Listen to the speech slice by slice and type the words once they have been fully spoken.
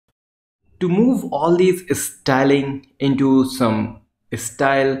to move all these styling into some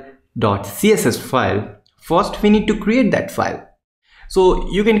style.css file, first we need to create that file. So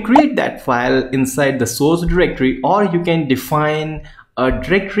you can create that file inside the source directory, or you can define a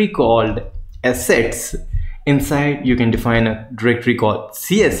directory called assets. Inside you can define a directory called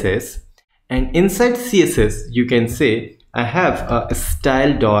css, and inside css you can say I have a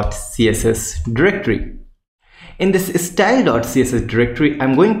style.css directory. In this style.css directory,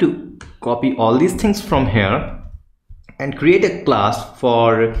 I'm going to copy all these things from here and create a class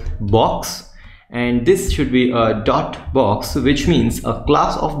for box, and this should be a dot box, which means a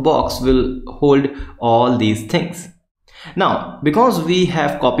class of box will hold all these things. Now, because we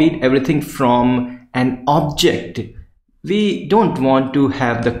have copied everything from an object, we don't want to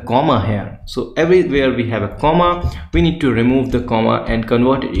have the comma here. So everywhere we have a comma, we need to remove the comma and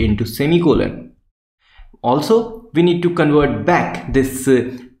convert it into semicolon. Also, we need to convert back this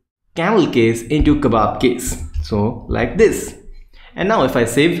camel case into kebab case. So like this. And now if I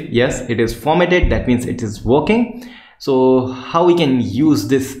save, yes, it is formatted. That means it is working. So how we can use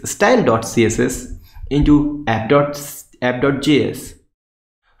this style.css into app.js?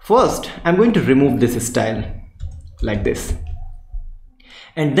 First, I'm going to remove this style like this.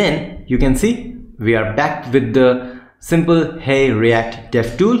 And then you can see we are back with the simple Hey React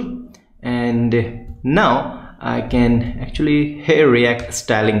Dev tool. And now I can actually Hey React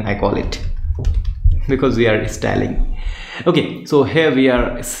styling, I call it, because we are styling. Okay, so here we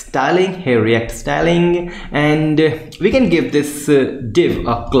are styling, Hey React styling, and we can give this div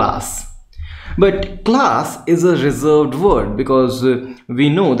a class. But class is a reserved word, because we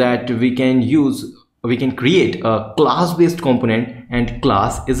know that we can create a class-based component, and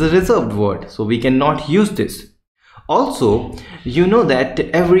class is a reserved word, so we cannot use this. Also, you know that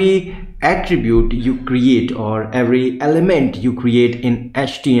every attribute you create or every element you create in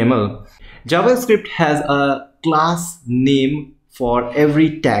HTML, JavaScript has a class name for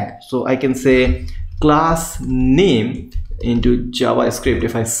every tag. So I can say class name into JavaScript.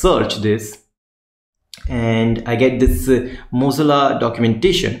 If I search this, and I get this Mozilla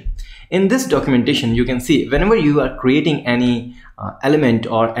documentation. In this documentation, you can see whenever you are creating any element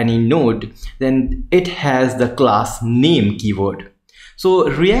or any node, then it has the class name keyword. So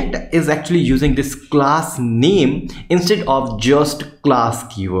React is actually using this class name instead of just class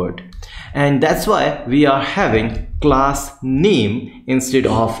keyword. And that's why we are having class name instead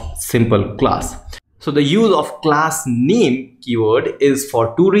of simple class. So the use of class name keyword is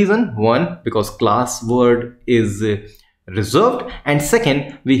for two reasons. One, because class word is reserved, and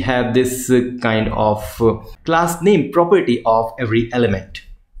second, we have this kind of class name property of every element.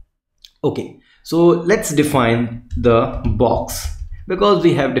 Okay, so let's define the box, because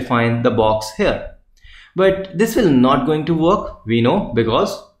we have defined the box here. But this will not going to work, we know,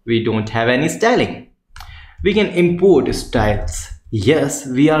 because we don't have any styling. We can import styles. Yes,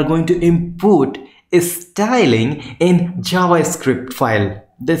 we are going to import styling in JavaScript file.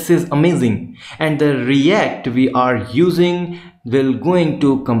 This is amazing, and the React we are using will going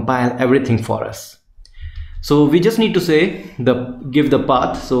to compile everything for us. So we just need to say give the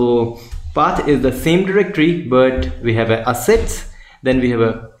path. So path is the same directory, but we have a assets, then we have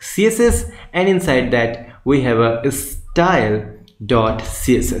a css, and inside that we have a style.css.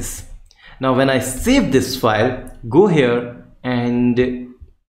 Now when I save this file, go here, and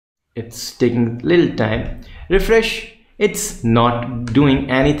it's taking a little time. Refresh, it's not doing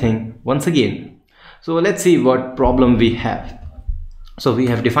anything once again. So let's see what problem we have. So we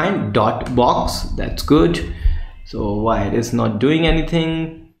have defined dot box, that's good. So why it is not doing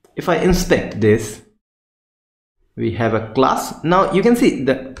anything? If I inspect this, we have a class. Now you can see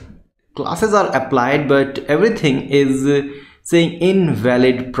the classes are applied, but everything is saying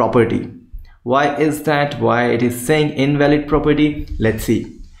invalid property. Why is that? Why it is saying invalid property? Let's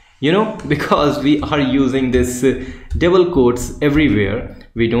see. You know, because we are using this double quotes everywhere,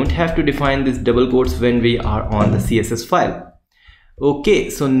 we don't have to define this double quotes when we are on the CSS file.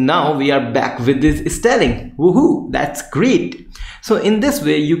 Okay, so now we are back with this styling. Woohoo, that's great. So in this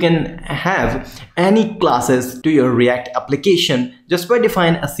way, you can have any classes to your React application just by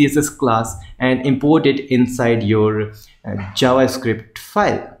defining a CSS class and import it inside your JavaScript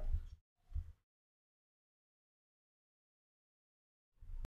file.